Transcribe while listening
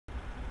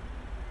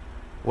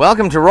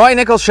Welcome to Roy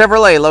Nichols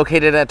Chevrolet,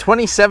 located at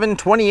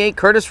 2728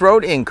 Courtice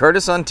Road in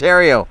Courtice,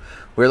 Ontario.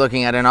 We're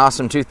looking at an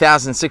awesome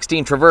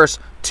 2016 Traverse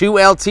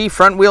 2LT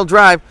front-wheel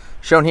drive,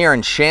 shown here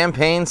in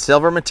champagne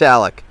silver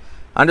metallic.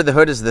 Under the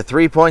hood is the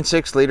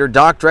 3.6-liter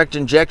direct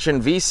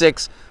injection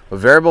V6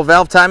 with variable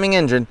valve timing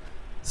engine,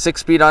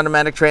 6-speed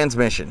automatic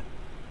transmission.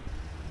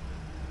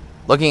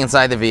 Looking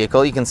inside the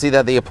vehicle, you can see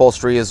that the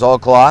upholstery is all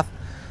cloth.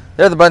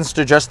 There are the buttons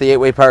to adjust the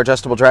 8-way power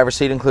adjustable driver's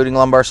seat, including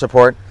lumbar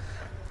support.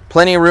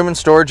 Plenty of room and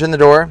storage in the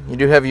door. You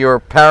do have your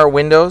power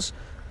windows,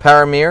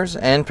 power mirrors,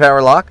 and power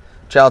lock.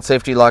 Child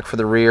safety lock for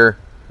the rear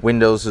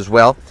windows as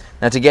well.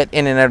 Now, to get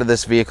in and out of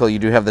this vehicle, you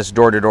do have this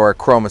door-to-door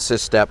chrome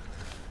assist step.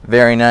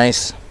 Very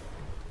nice.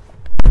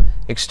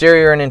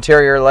 Exterior and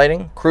interior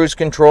lighting, cruise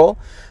control,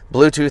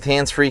 Bluetooth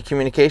hands-free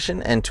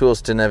communication, and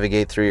tools to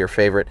navigate through your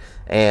favorite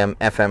AM,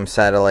 FM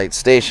satellite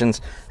stations.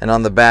 And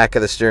on the back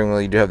of the steering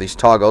wheel, you do have these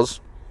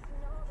toggles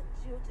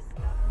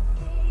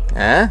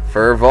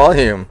for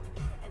volume.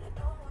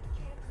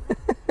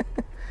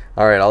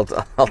 All right,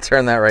 I'll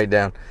turn that right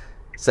down.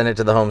 Send it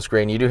to the home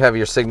screen. You do have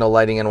your signal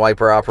lighting and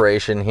wiper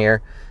operation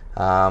here.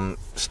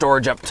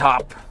 Storage up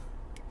top.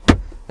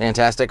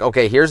 Fantastic.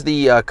 Okay, here's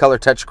the color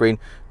touchscreen.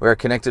 We're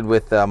connected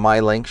with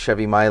MyLink,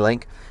 Chevy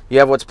MyLink. You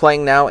have what's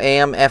playing now: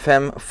 AM,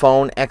 FM,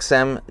 phone,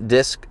 XM,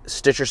 disc,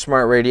 Stitcher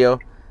Smart Radio,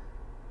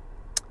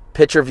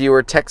 picture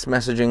viewer, text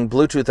messaging,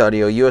 Bluetooth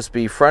audio,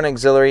 USB, front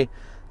auxiliary,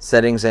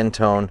 settings and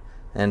tone,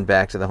 and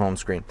back to the home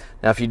screen.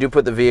 Now, if you do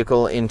put the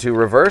vehicle into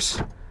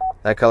reverse,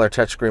 that color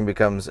touchscreen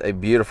becomes a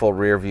beautiful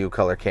rear view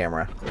color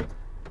camera.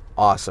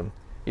 Awesome.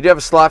 You do have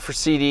a slot for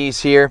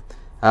CDs here.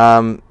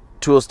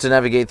 Tools to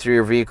navigate through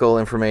your vehicle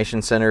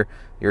information center,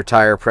 your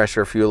tire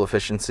pressure, fuel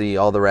efficiency,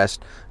 all the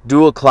rest.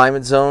 Dual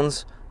climate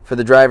zones for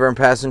the driver and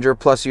passenger,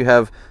 plus you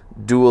have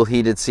dual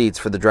heated seats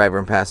for the driver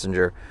and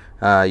passenger.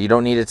 You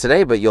don't need it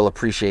today, but you'll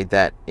appreciate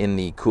that in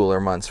the cooler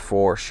months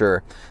for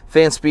sure.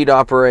 Fan speed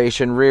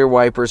operation, rear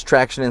wipers,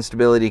 traction and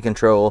stability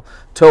control,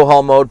 tow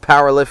haul mode,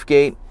 power lift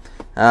gate.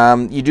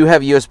 You do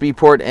have USB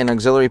port and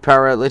auxiliary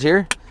power outlet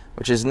here,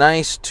 which is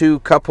nice. 2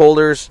 cup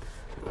holders.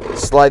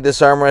 Slide this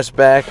armrest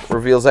back,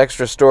 reveals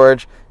extra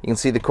storage. You can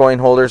see the coin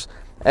holders,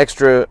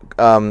 extra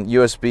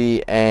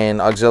USB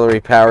and auxiliary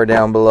power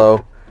down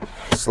below.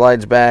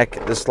 Slides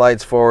back, this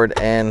slides forward,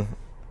 and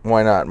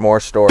why not,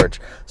 more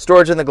storage.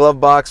 Storage in the glove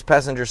box,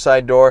 passenger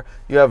side door.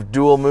 You have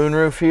dual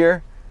moonroof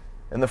here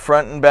in the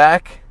front and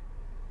back,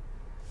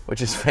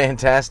 which is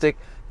fantastic.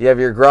 You have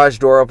your garage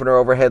door opener,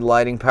 overhead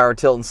lighting, power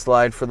tilt and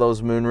slide for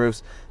those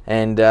moonroofs,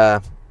 and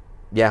yeah,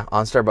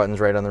 OnStar buttons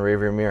right on the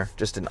rearview mirror.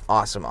 Just an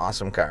awesome,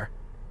 awesome car.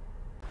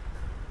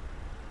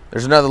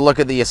 There's another look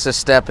at the assist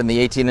step and the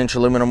 18-inch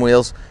aluminum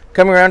wheels.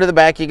 Coming around to the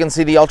back, you can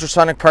see the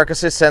ultrasonic park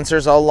assist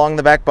sensors all along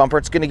the back bumper.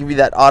 It's going to give you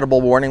that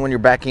audible warning when you're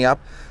backing up,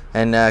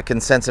 and can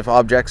sense if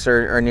objects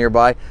are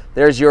nearby.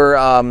 There's your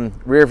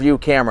rear view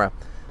camera.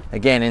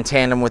 Again, in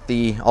tandem with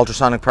the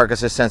ultrasonic park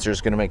assist sensor,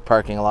 is going to make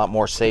parking a lot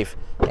more safe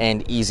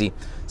and easy.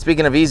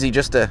 Speaking of easy,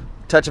 just a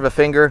touch of a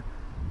finger,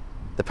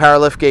 the power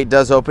lift gate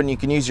does open. You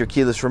can use your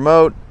keyless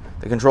remote.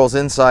 The controls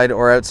inside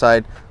or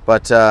outside,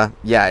 but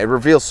yeah, it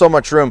reveals so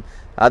much room.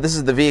 This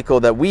is the vehicle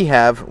that we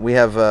have. We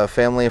have a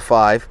family of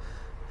 5,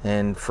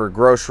 and for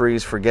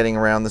groceries, for getting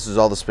around, this is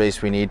all the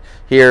space we need.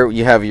 Here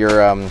you have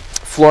your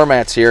floor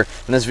mats here,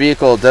 and this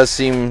vehicle does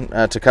seem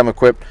to come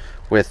equipped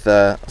with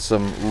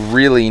some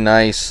really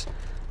nice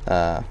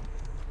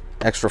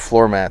extra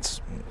floor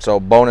mats. So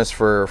bonus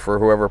for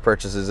whoever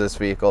purchases this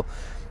vehicle.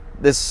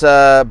 This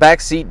back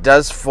seat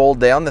does fold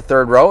down, the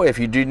third row, if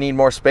you do need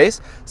more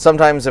space.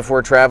 Sometimes if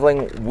we're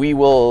traveling, we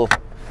will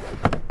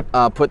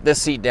put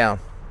this seat down,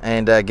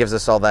 and gives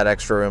us all that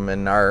extra room.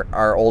 And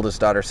our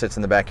oldest daughter sits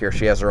in the back here.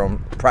 She has her own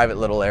private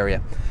little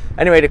area.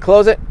 Anyway, to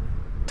close it,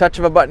 touch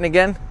of a button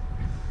again,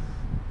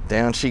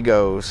 down she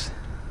goes.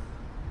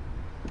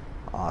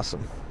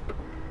 Awesome.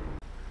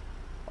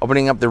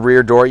 Opening up the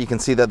rear door, you can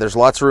see that there's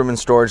lots of room and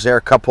storage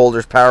there. Cup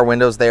holders, power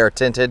windows, they are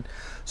tinted.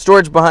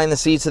 Storage behind the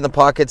seats in the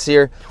pockets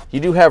here. You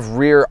do have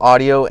rear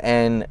audio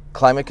and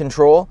climate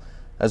control,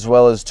 as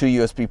well as 2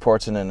 USB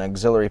ports and an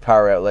auxiliary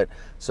power outlet.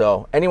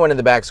 So anyone in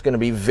the back is going to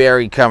be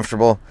very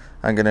comfortable.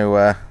 I'm going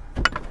to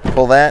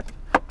pull that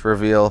to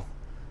reveal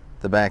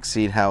the back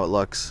seat, how it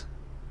looks.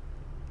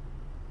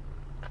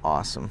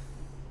 Awesome.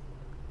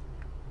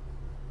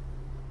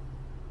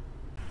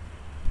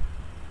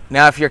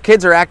 Now, if your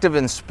kids are active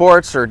in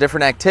sports or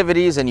different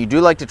activities and you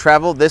do like to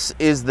travel, this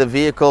is the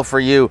vehicle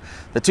for you.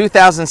 The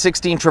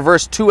 2016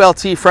 Traverse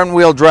 2LT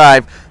front-wheel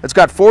drive. It's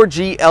got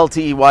 4G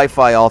LTE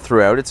Wi-Fi all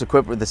throughout. It's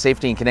equipped with the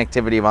safety and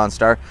connectivity of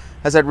OnStar.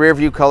 Has that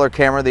rear-view color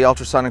camera, the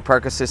ultrasonic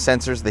park assist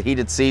sensors, the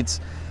heated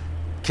seats,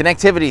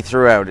 connectivity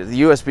throughout,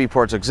 the USB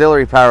ports,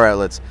 auxiliary power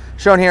outlets.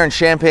 Shown here in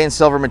champagne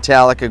silver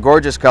metallic, a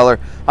gorgeous color.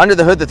 Under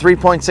the hood, the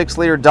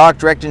 3.6-liter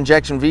direct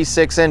injection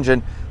V6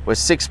 engine with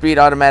 6-speed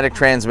automatic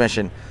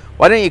transmission.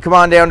 Why don't you come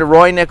on down to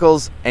Roy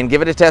Nichols and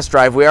give it a test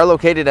drive? We are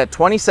located at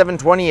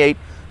 2728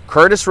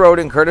 Courtice Road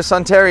in Courtice,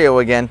 Ontario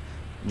again,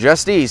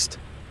 just east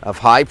of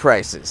high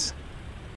prices.